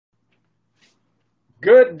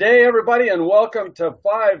Good day, everybody, and welcome to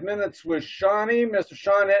 5 Minutes with Seany. Mr.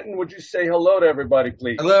 Sean Entin, would you say hello to everybody,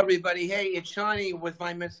 please? Hello, everybody. Hey, it's Seany with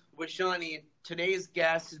 5 Minutes with Seany. Today's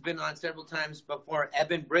guest has been on several times before.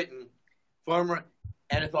 Eben Britton, former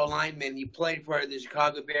NFL lineman. He played for the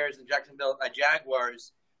Chicago Bears and Jacksonville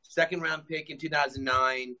Jaguars, second-round pick in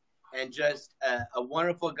 2009, and just a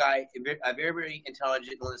wonderful guy, a very, very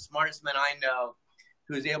intelligent, one of the smartest men I know,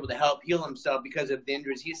 who's able to help heal himself because of the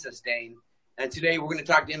injuries he sustained. And today we're going to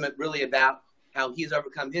talk to him really about how he's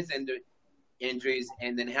overcome his injuries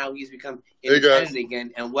and then how he's become independent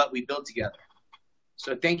again and what we built together.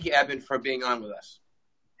 So thank you, Eben, for being on with us.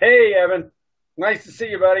 Hey, Eben. Nice to see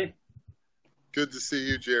you, buddy. Good to see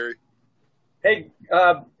you, Jerry. Hey,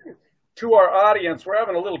 to our audience, we're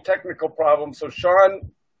having a little technical problem, so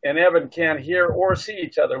Sean and Eben can't hear or see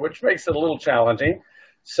each other, which makes it a little challenging.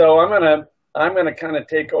 So I'm gonna kind of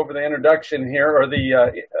take over the introduction here, or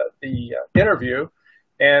the interview,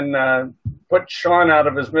 and put Sean out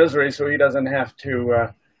of his misery so he doesn't have to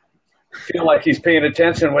feel like he's paying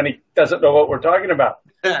attention when he doesn't know what we're talking about.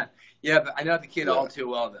 Yeah, but I know the kid all too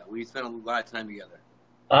well, though. We spent a lot of time together.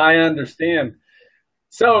 I understand.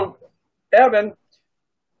 So, Eben,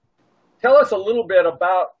 tell us a little bit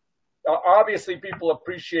about, obviously people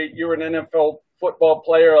appreciate you're an NFL football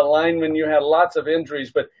player, a lineman, you had lots of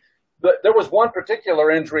injuries, but there was one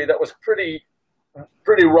particular injury that was pretty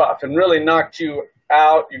rough and really knocked you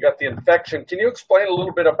out. You got the infection. Can you explain a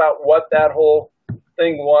little bit about what that whole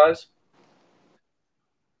thing was?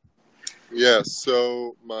 Yes.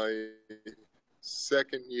 So my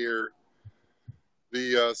second year,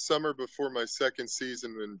 the summer before my second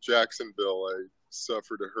season in Jacksonville, I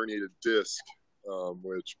suffered a herniated disc,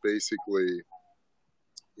 which basically,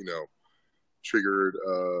 triggered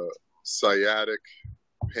sciatic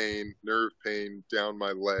pain, nerve pain down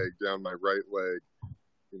my leg, down my right leg.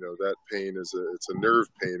 That pain it's a nerve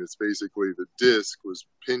pain. It's basically the disc was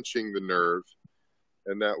pinching the nerve,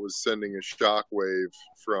 and that was sending a shock wave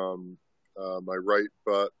from my right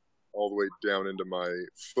butt all the way down into my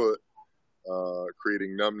foot,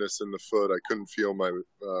 creating numbness in the foot. I couldn't feel my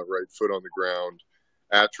right foot on the ground,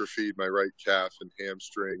 atrophied my right calf and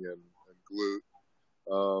hamstring and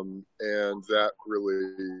glute. And that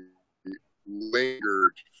really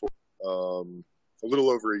lingered for a little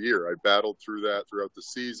over a year. I battled through that throughout the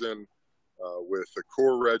season with a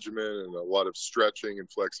core regimen and a lot of stretching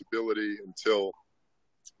and flexibility until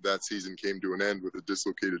that season came to an end with a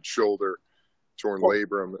dislocated shoulder, torn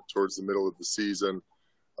labrum towards the middle of the season.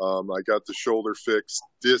 I got the shoulder fixed.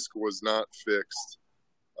 Disc was not fixed.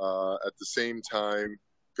 At the same time,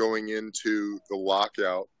 going into the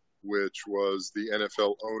lockout, which was the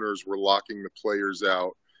NFL owners were locking the players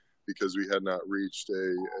out because we had not reached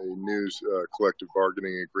a new collective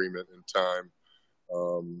bargaining agreement in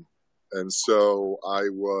time. And so I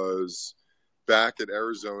was back at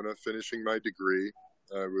Arizona finishing my degree.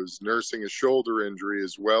 I was nursing a shoulder injury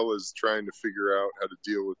as well as trying to figure out how to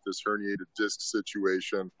deal with this herniated disc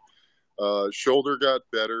situation. Shoulder got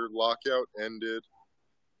better, lockout ended,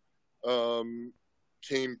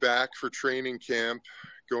 came back for training camp,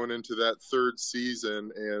 going into that third season,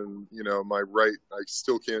 and I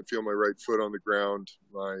still can't feel my right foot on the ground.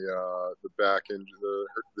 My the back end,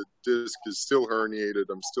 the disc is still herniated.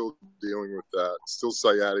 I'm still dealing with that. Still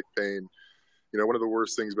sciatic pain. One of the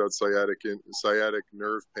worst things about sciatic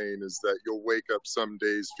nerve pain is that you'll wake up some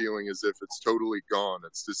days feeling as if it's totally gone.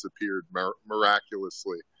 It's disappeared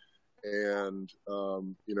miraculously, and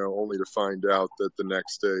only to find out that the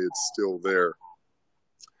next day it's still there.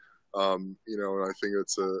 And I think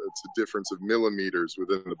it's a difference of millimeters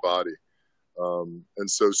within the body. And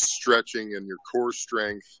so stretching and your core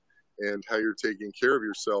strength and how you're taking care of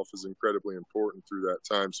yourself is incredibly important through that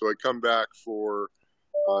time. So I come back for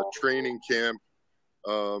training camp.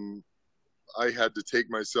 I had to take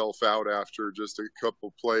myself out after just a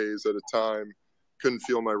couple plays at a time. Couldn't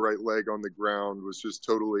feel my right leg on the ground, was just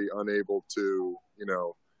totally unable to,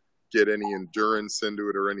 get any endurance into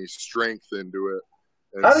it or any strength into it.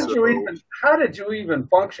 And how did you even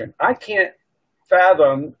function? I can't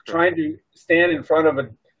fathom trying to stand in front of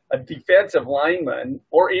a defensive lineman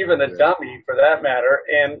or even a dummy for that matter,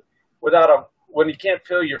 and when you can't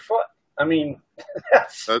feel your foot. I mean,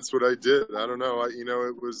 that's what I did. I don't know.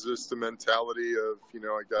 It was just a mentality of,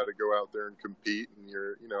 I got to go out there and compete.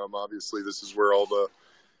 And I'm obviously, this is where all the,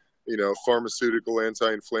 pharmaceutical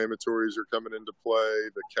anti-inflammatories are coming into play,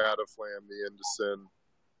 the Cataflam, the Entin,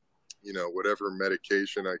 whatever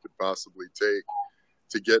medication I could possibly take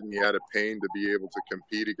to get me out of pain to be able to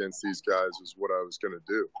compete against these guys was what I was going to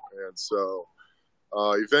do. And so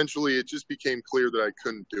eventually it just became clear that I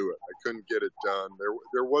couldn't do it. I couldn't get it done.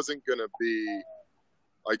 There wasn't going to be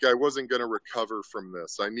like I wasn't going to recover from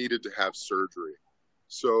this. I needed to have surgery.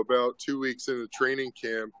 So about 2 weeks into training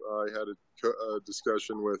camp, I had a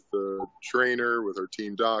discussion with the trainer, with our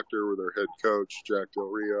team doctor, with our head coach, Jack Del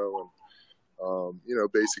Rio. And,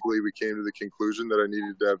 basically we came to the conclusion that I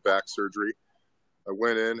needed to have back surgery. I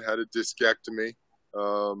went in, had a discectomy.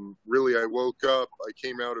 Really, I woke up, I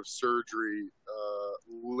came out of surgery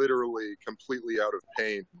literally completely out of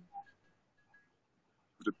pain.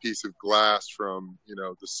 A piece of glass from,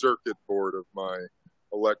 the circuit board of my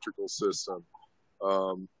electrical system.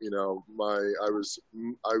 I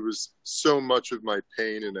was so much of my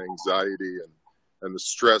pain and anxiety and the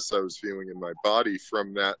stress I was feeling in my body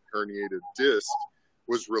from that herniated disc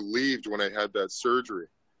was relieved when I had that surgery.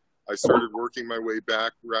 I started working my way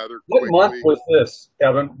back rather quickly. What month was this,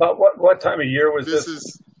 Evan? About what time of year was this?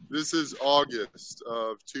 This is August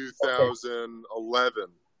of 2011.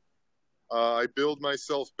 I build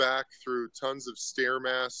myself back through tons of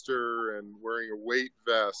Stairmaster and wearing a weight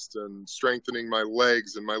vest and strengthening my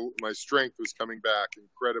legs, and my strength was coming back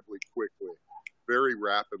incredibly quickly, very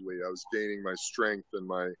rapidly. I was gaining my strength and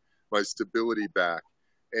my stability back,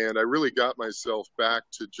 and I really got myself back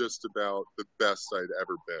to just about the best I'd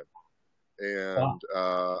ever been. And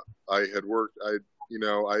wow.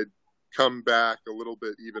 I'd come back a little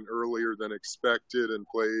bit even earlier than expected and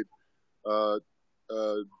played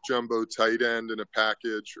jumbo tight end in a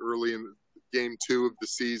package early in game 2 of the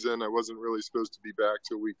season. I wasn't really supposed to be back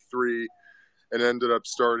till week 3 and ended up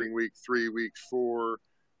starting week 3, week 4.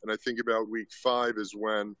 And I think about week 5 is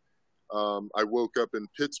when I woke up in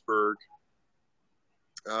Pittsburgh,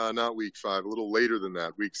 not week 5, a little later than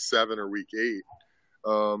that, week 7 or week 8.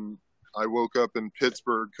 I woke up in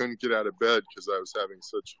Pittsburgh, couldn't get out of bed because I was having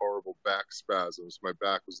such horrible back spasms. My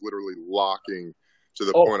back was literally locking to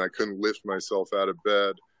the point I couldn't lift myself out of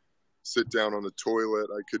bed, sit down on the toilet.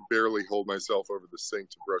 I could barely hold myself over the sink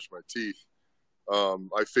to brush my teeth.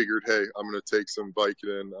 I figured, hey, I'm going to take some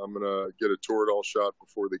Vicodin. I'm going to get a Toradol shot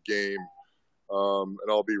before the game, and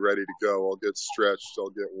I'll be ready to go. I'll get stretched. I'll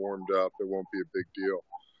get warmed up. It won't be a big deal.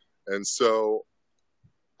 And so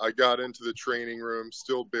I got into the training room,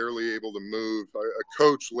 still barely able to move. A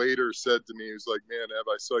coach later said to me, he was like, man, Ev,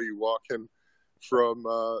 I saw you walking from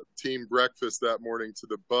team breakfast that morning to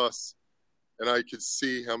the bus, and I could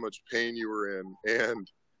see how much pain you were in.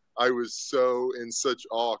 And I was so in such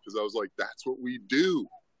awe because I was like, that's what we do,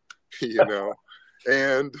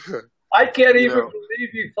 And I can't even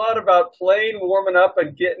believe you thought about playing, warming up,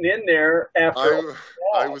 and getting in there after.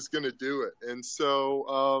 I was going to do it. And so,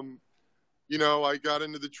 I got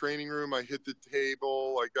into the training room. I hit the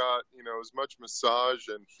table. I got, as much massage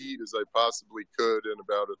and heat as I possibly could in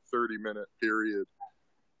about a 30-minute period.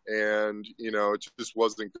 And, it just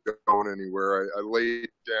wasn't going anywhere. I laid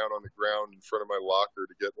down on the ground in front of my locker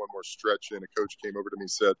to get one more stretch in. A coach came over to me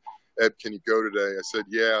and said, Ed, can you go today? I said,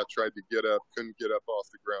 yeah. I tried to get up, couldn't get up off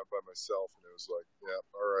the ground by myself. And it was like, yeah,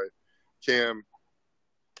 all right, Cam,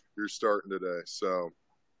 you're starting today. So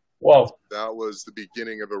that was the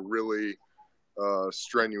beginning of a really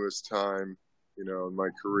strenuous time, in my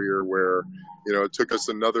career where, it took us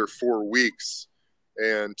another 4 weeks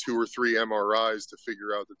and 2 or 3 MRIs to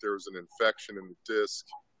figure out that there was an infection in the disc,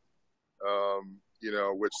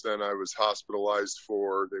 which then I was hospitalized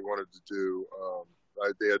for. They wanted to do,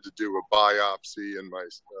 they had to do a biopsy in my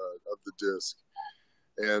of the disc.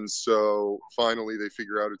 And so finally they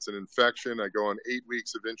figure out it's an infection. I go on 8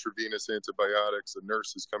 weeks of intravenous antibiotics. The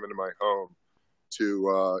nurses come into my home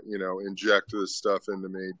to, inject this stuff into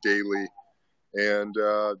me daily. And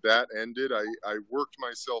that ended. I worked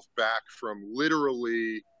myself back from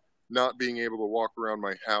literally not being able to walk around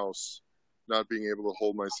my house, not being able to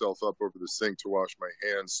hold myself up over the sink to wash my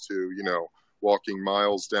hands, to, walking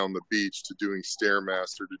miles down the beach, to doing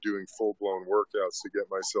Stairmaster, to doing full-blown workouts to get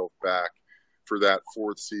myself back for that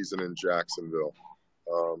 4th season in Jacksonville,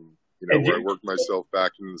 where I worked myself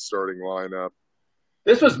back into the starting lineup.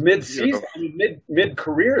 This was mid-season,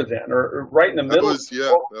 mid-career then, or right in the middle.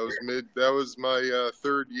 That was my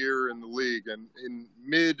 3rd year in the league, and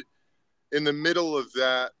in the middle of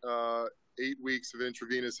that 8 weeks of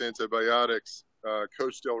intravenous antibiotics,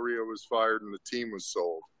 Coach Del Rio was fired and the team was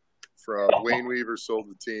sold. Wayne Weaver sold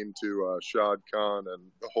the team to Shad Khan, and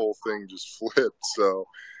the whole thing just flipped. So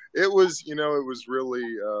it was, it was really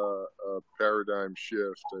a paradigm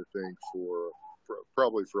shift, I think,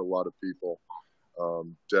 probably for a lot of people.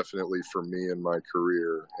 Definitely for me in my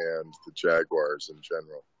career and the Jaguars in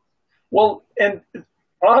general. Well, and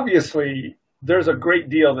obviously there's a great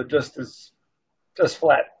deal that just is just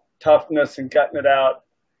flat toughness and cutting it out.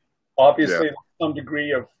 Obviously, some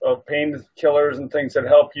degree of pain killers and things that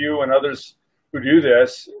help you and others who do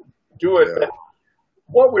this do it. Yeah.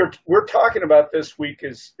 what we're talking about this week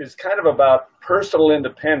is kind of about personal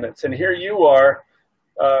independence. And here you are,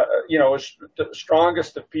 the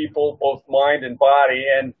strongest of people, both mind and body,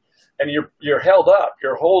 and you're held up,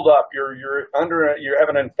 you're holed up, you're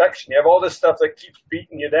having an infection, you have all this stuff that keeps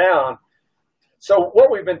beating you down. So what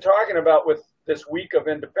we've been talking about with this week of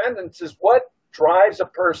independence is what drives a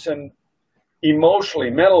person emotionally,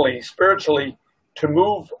 mentally, spiritually to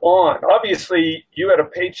move on. Obviously, you had a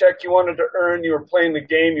paycheck you wanted to earn, you were playing the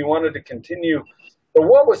game, you wanted to continue. But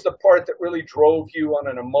what was the part that really drove you on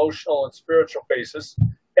an emotional and spiritual basis,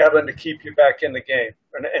 Eben, to keep you back in the game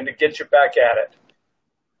and to get you back at it?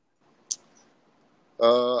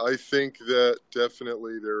 I think that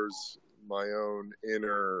definitely there's my own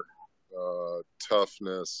inner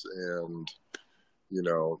toughness and,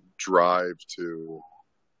 drive to,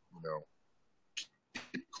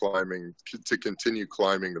 continue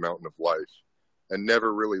climbing the mountain of life, and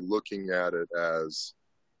never really looking at it as,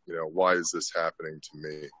 why is this happening to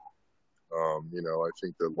me? I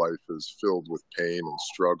think that life is filled with pain and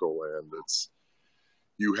struggle, and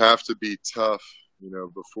you have to be tough,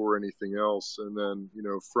 before anything else. And then,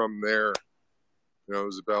 from there, it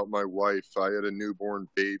was about my wife. I had a newborn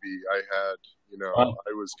baby. Wow.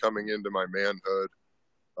 I was coming into my manhood.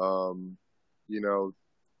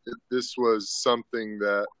 This was something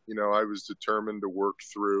that, I was determined to work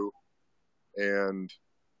through. And,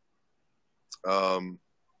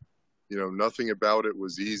 nothing about it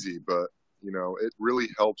was easy, but, it really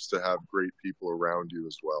helps to have great people around you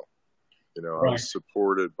as well. Right. I was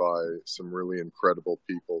supported by some really incredible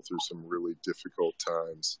people through some really difficult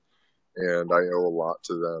times, and I owe a lot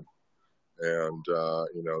to them. And,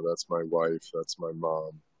 that's my wife, that's my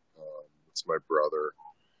mom, it's my brother,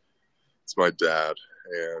 it's my dad.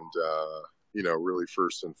 And, really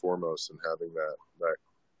first and foremost, and having that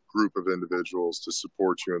group of individuals to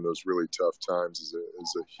support you in those really tough times is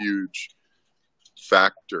a huge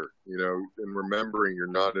factor, and remembering you're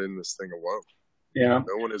not in this thing alone. Yeah.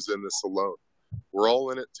 No one is in this alone. We're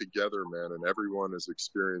all in it together, man, and everyone is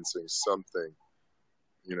experiencing something,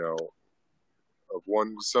 of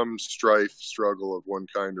some strife, struggle of one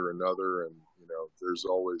kind or another. And, there's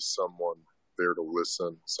always someone there to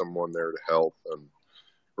listen, someone there to help, and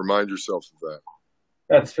remind yourself of that.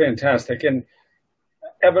 That's fantastic. And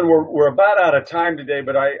Eben, we're about out of time today,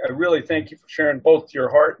 but I really thank you for sharing both your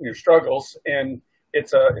heart and your struggles. And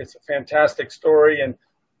it's a fantastic story. And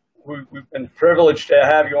we've been privileged to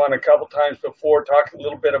have you on a couple times before, talking a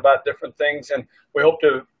little bit about different things. And we hope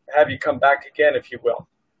to have you come back again, if you will.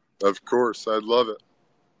 Of course. I'd love it.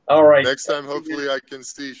 All right. Next time, hopefully I can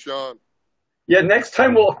see Sean. Yeah, next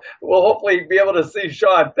time we'll hopefully be able to see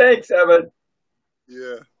Sean. Thanks, Eben.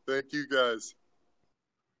 Yeah, thank you guys.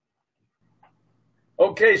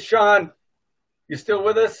 Okay, Sean, you still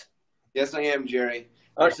with us? Yes, I am, Jerry.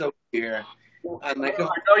 I'm still here. I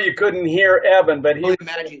know you couldn't hear Eben, but he was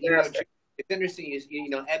imagine, it's interesting,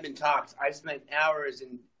 Eben talks. I spent hours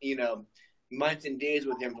and, months and days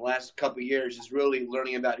with him for the last couple of years, just really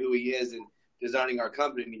learning about who he is and designing our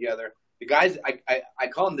company together. The guys, I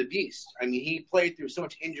call him the beast. I mean, he played through so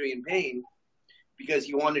much injury and pain because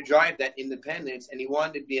he wanted to drive that independence, and he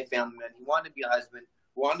wanted to be a family man. He wanted to be a husband,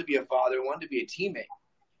 wanted to be a father, wanted to be a teammate.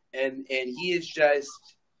 And he is just,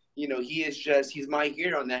 he's my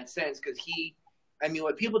hero in that sense, because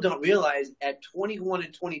what people don't realize, at 21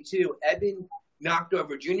 and 22, Eben knocked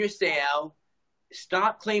over Junior Seau,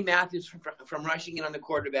 stopped Clay Matthews from rushing in on the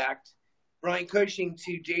quarterback, Brian Cushing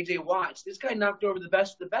to J.J. Watts. This guy knocked over the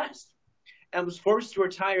best of the best and was forced to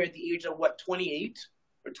retire at the age of, 28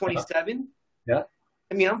 or 27? Yeah.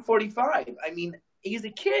 I'm 45. He's a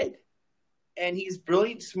kid. And he's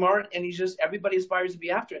brilliant, smart, and everybody aspires to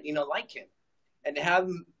be after it, like him. And to have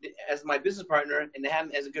him as my business partner and to have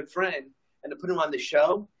him as a good friend and to put him on the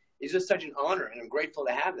show is just such an honor, and I'm grateful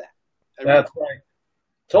to have that. That's right.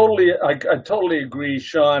 I totally agree,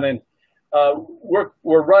 Sean. And we're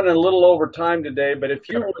running a little over time today, but if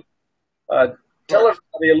you would tell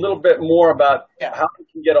everybody a little bit more about how you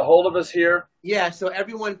can get a hold of us here. Yeah, so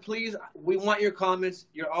everyone, please, we want your comments.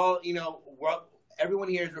 You're all, everyone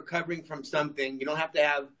here is recovering from something. You don't have to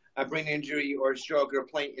have a brain injury or a stroke or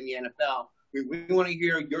playing in the NFL. We want to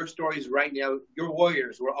hear your stories right now. You're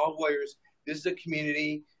warriors. We're all warriors. This is a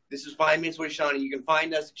community. This is 5 Minutes with Seany. You can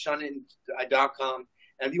find us at Seany.com.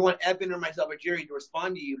 And if you want Eben or myself or Jerry to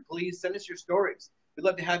respond to you, please send us your stories. We'd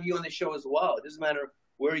love to have you on the show as well. It doesn't matter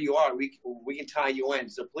where you are. We can tie you in.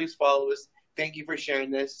 So please follow us. Thank you for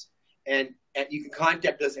sharing this. And you can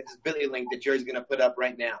contact us at this Bitly link that Jerry's going to put up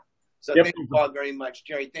right now. So thank you all very much.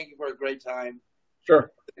 Jerry, thank you for a great time.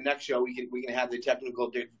 Sure. The next show we can have the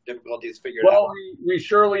technical difficulties figured Well, out. we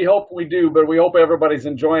surely hope we do, but we hope everybody's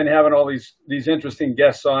enjoying having all these interesting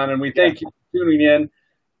guests on, and we thank you for tuning in.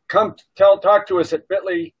 Come talk to us at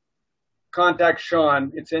bit.ly, contact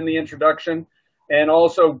Sean. It's in the introduction. And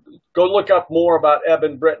also go look up more about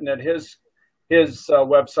Eben Britton at his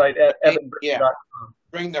website at ebenbritton.com.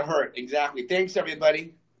 Bring the hurt. Exactly. Thanks,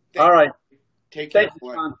 everybody. All right. Take care. Thank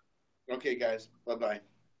you, Sean. Okay, guys. Bye-bye.